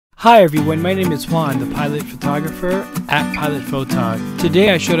Hi everyone, my name is Juan, the pilot photographer at Pilot Photog. Today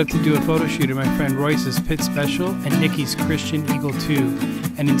I showed up to do a photo shoot of my friend Royce's Pit Special and Nikki's Christen Eagle 2,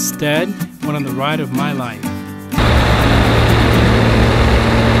 and instead went on the ride of my life.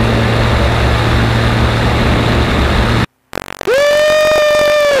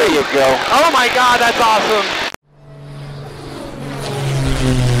 There you go. Oh my god, that's awesome!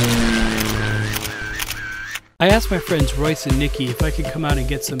 I asked my friends Royce and Nikki if I could come out and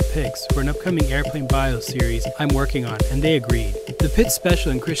get some pics for an upcoming airplane bio series I'm working on, and they agreed. The Pit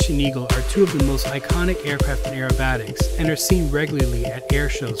Special and Christen Eagle are two of the most iconic aircraft in aerobatics and are seen regularly at air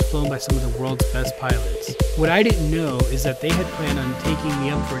shows flown by some of the world's best pilots. What I didn't know is that they had planned on taking me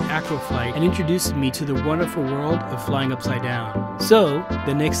up for an acro flight and introducing me to the wonderful world of flying upside down. So,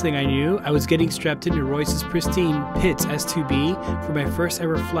 the next thing I knew, I was getting strapped into Royce's pristine Pitts S2B for my first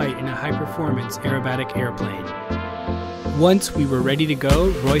ever flight in a high-performance aerobatic airplane. Once we were ready to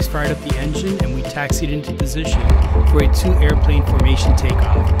go, Royce fired up the engine and we taxied into position for a two-airplane formation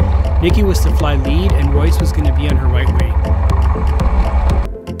takeoff. Nikki was to fly lead and Royce was going to be on her right wing.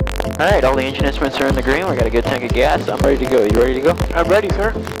 Alright, all the engine instruments are in the green. We got a good tank of gas. I'm ready to go. You ready to go? I'm ready,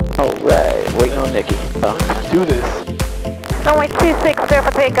 sir. Alright, waiting on Nikki. Let's do this. Runway 26, clear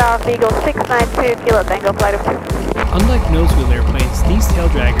for takeoff, Eagle 692, Kilo Tango, flight of 2. Unlike nose-wheel airplanes, these tail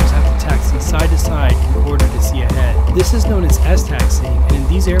draggers have to taxi side to side in order to see ahead. This is known as S-taxiing, and in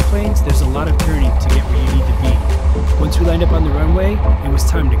these airplanes, there's a lot of turning to get where you need to be. Once we lined up on the runway, it was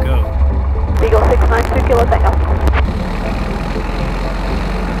time to go. Eagle 692, Kilo Tango.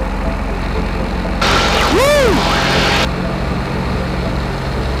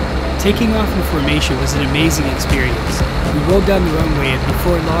 Taking off in formation was an amazing experience. We rolled down the runway and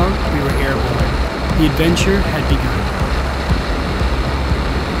before long, we were airborne. The adventure had begun.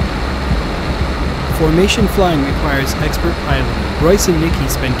 Formation flying requires expert piloting. Royce and Nikki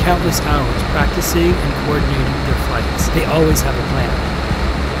spend countless hours practicing and coordinating their flights. They always have a plan.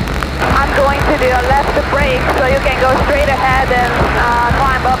 I'm going to do a left brake so you can go straight ahead and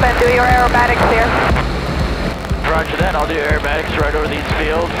climb up and do your aerobatics here. Roger that. I'll do aerobatics right over these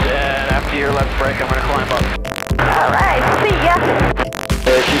fields, and after your left brake, I'm going to climb up. Alright, see ya.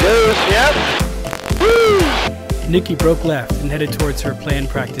 There she goes. Yep. Woo! Nikki broke left and headed towards her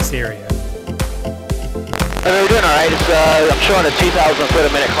planned practice area. We're doing alright. I'm showing a 2,000 foot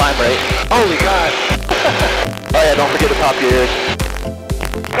a minute climb rate. Holy God. Oh yeah, don't forget to pop your ears.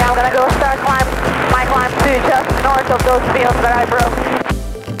 Yeah, I'm gonna go start my climb too, just north of those fields that I broke.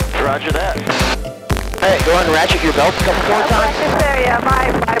 Roger that. Alright, go ahead and ratchet your belts a couple more times. Practice area, my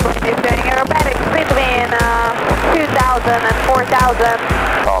Bible is doing aerobatics between 2,000 and 4,000.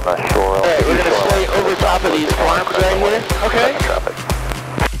 On the shore. Alright, we're gonna stay over top of these farms right here. Okay.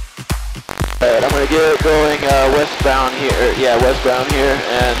 Alright, I'm gonna get it going westbound here. Yeah, westbound here,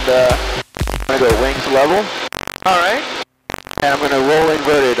 and I'm gonna go wings level. Alright. And I'm gonna roll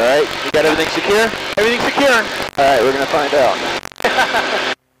inverted, alright? You got everything secure? Everything's secure. Alright, we're gonna find out.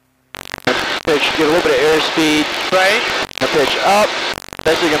 Pitch, get a little bit of airspeed. Right. Gonna pitch up.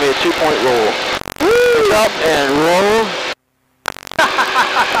 That's gonna be a 2-point roll. Woo! Pitch up and roll.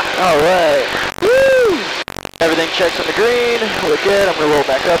 Alright. Woo! Everything checks on the green. We're good. I'm gonna roll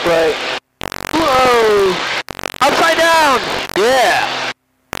back upright. Whoa! Upside down! Yeah!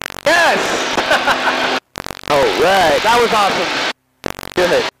 Yes! Alright. That was awesome.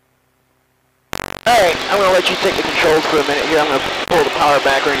 Good. Alright, I'm gonna let you take the controls for a minute here. I'm gonna pull the power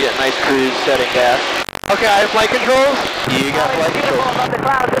back. We're gonna get a nice cruise setting gas. Okay, I have flight controls. You got flight controls. Above the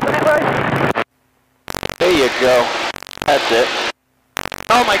clouds, isn't it, Royce? There you go. That's it.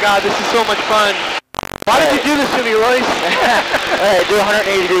 Oh my God, this is so much fun. Why did you do this to me, Royce? Alright, do a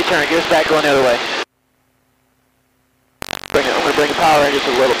 180-degree turn. Get us back going the other way. I'm gonna bring the power in just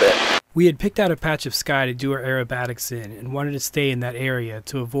a little bit. We had picked out a patch of sky to do our aerobatics in and wanted to stay in that area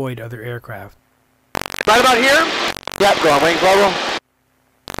to avoid other aircraft. Right about here? Yep, go on wings level.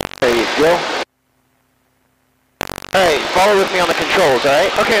 There you go. Alright, follow with me on the controls,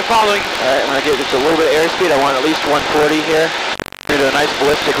 alright? Okay, I'm following. Alright, I'm gonna get just a little bit of airspeed. I want at least 140 here. We're gonna do a nice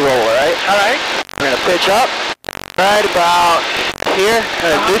ballistic roll, alright? Alright. We're gonna pitch up. Right about here.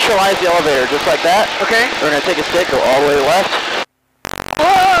 We're gonna neutralize the elevator just like that. Okay. We're gonna take a stick, go all the way left.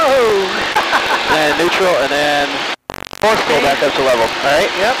 Whoa! And neutral, and then force pull back up to level.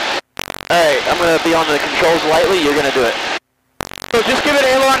 Alright? Yep. Alright, I'm gonna be on the controls lightly. You're gonna do it. So just give it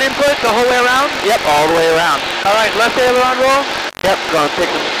aileron input the whole way around? Yep, all the way around. Alright, left aileron roll? Yep, go and pick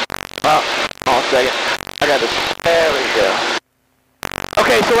them. Well, hold on a second. I got this. There we go.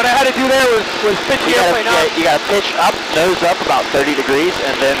 Okay, so what I had to do there was pitch the airplane up. You gotta pitch up, nose up about 30 degrees,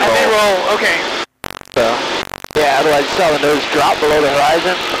 and then roll. And then roll, okay. So, yeah, otherwise you saw the nose drop below the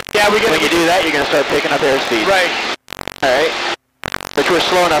horizon. Yeah. when you do that, you're going to start picking up airspeed. Right. Alright. Which we're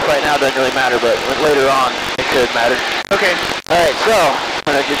slow enough right now, doesn't really matter, but later on, it could matter. Okay. Alright, so,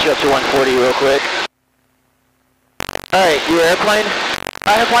 I'm going to get you up to 140 real quick. Alright, your airplane.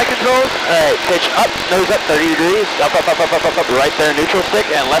 I have flight controls. Alright, pitch up, nose up, 30 degrees. Up, up, up, up, up, up, up, right there, neutral stick,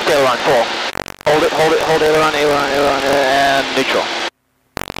 and left aileron full. Hold it, hold aileron, aileron, aileron, and neutral.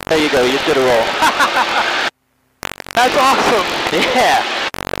 There you go, you just did a roll. That's awesome. Yeah.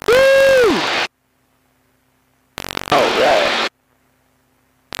 Woo! Alright.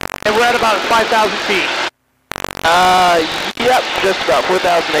 And we're at about 5,000 feet. Yep, just about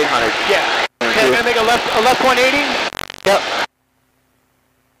 4,800. Yeah. Okay, I'm gonna make a left 180. Yep.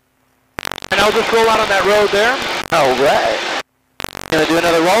 And I'll just roll out on that road there. Alright. Gonna do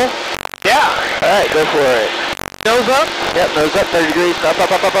another roll? Yeah. Alright, go for it. Nose up. Yep, nose up, 30 degrees, up,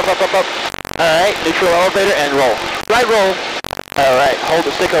 up, up, up, up, up, up, up. Alright, neutral elevator and roll. Right roll. Alright, hold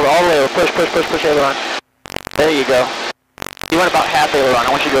the stick over all the way over, push, push, push, push aileron. There you go. You want about half aileron, I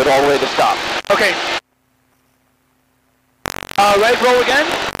want you to go all the way to stop. Okay. Right roll again.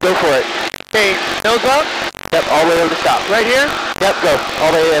 Go for it. Okay, nose up. Yep, all the way over to stop. Right here. Yep, go,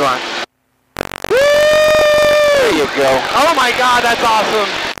 all the way to aileron. Woo! There you go. Oh my God, that's awesome.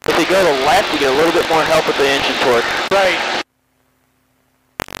 If you go to the left, you get a little bit more help with the engine torque. Right.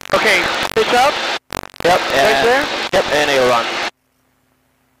 Okay, pitch up. Yep, and Right there. Yep, and aileron.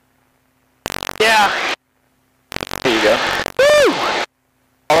 Yeah. There you go. Woo!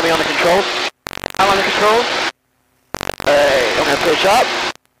 Follow me on the controls. I'm on the controls. Alright, I'm gonna push up.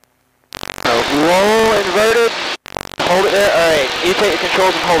 Roll inverted. Hold it there. Alright, you take the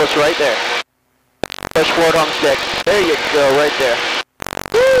controls and hold us right there. Push forward on the stick. There you go, right there.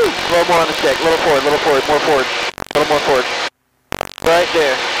 Woo! A little more on the stick. A little forward, more forward. A little more forward. Right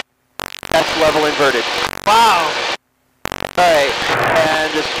there. That's level inverted. Wow. Alright,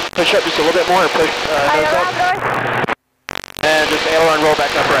 and just push up just a little bit more and push nose up. And just aileron roll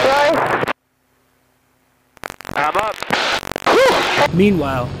back upright. I'm up. Whew.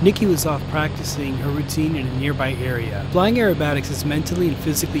 Meanwhile, Nikki was off practicing her routine in a nearby area. Flying aerobatics is mentally and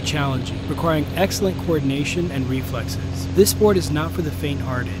physically challenging, requiring excellent coordination and reflexes. This sport is not for the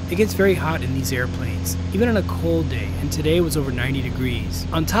faint-hearted. It gets very hot in these airplanes, even on a cold day, and today was over 90 degrees.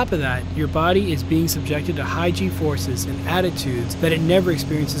 On top of that, your body is being subjected to high G-forces and attitudes that it never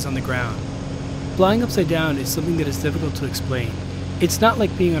experiences on the ground. Flying upside down is something that is difficult to explain. It's not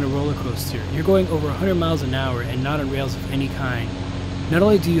like being on a roller coaster. You're going over 100 miles an hour and not on rails of any kind. Not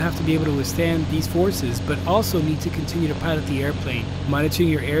only do you have to be able to withstand these forces, but also need to continue to pilot the airplane, monitoring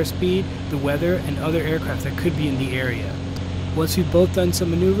your airspeed, the weather, and other aircraft that could be in the area. Once we've both done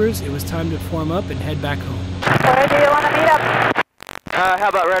some maneuvers, it was time to form up and head back home. Where do you want to meet up? How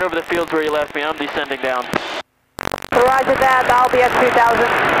about right over the fields where you left me? I'm descending down. Roger that, I'll be at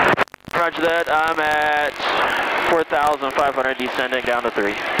 2,000. Roger that, I'm at 4,500 descending down to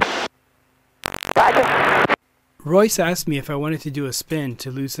 3. Roger. Royce asked me if I wanted to do a spin to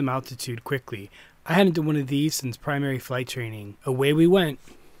lose some altitude quickly. I hadn't done one of these since primary flight training. Away we went.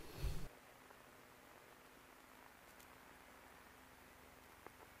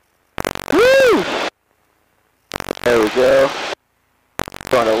 Woo! There we go.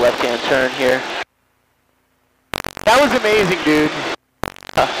 Going to left-hand turn here. That was amazing, dude.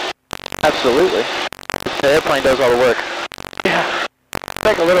 Absolutely. The airplane does all the work. Yeah. It's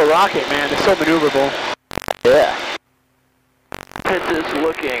like a little rocket, man. It's so maneuverable. Yeah. Pitch is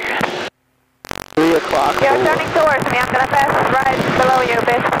looking 3 o'clock. You're turning towards me. I'm going to pass right below you a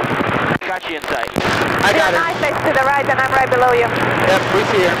bit. Got you in sight. I got You're her. nice to the right and I'm right below you. Yep, we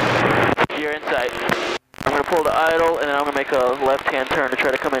see her. You're in sight. I'm going to pull the idle and then I'm going to make a left-hand turn to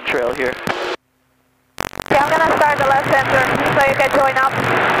try to come in trail here. Yeah, I'm going to start the left center so you can join up.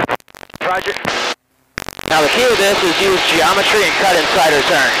 Roger. Now the key to this is use geometry and cut inside her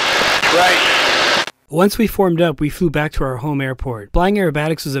turn. Right. Once we formed up, we flew back to our home airport. Flying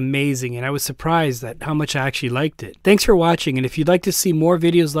aerobatics was amazing, and I was surprised at how much I actually liked it. Thanks for watching, and if you'd like to see more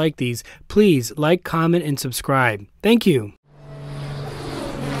videos like these, please like, comment, and subscribe. Thank you.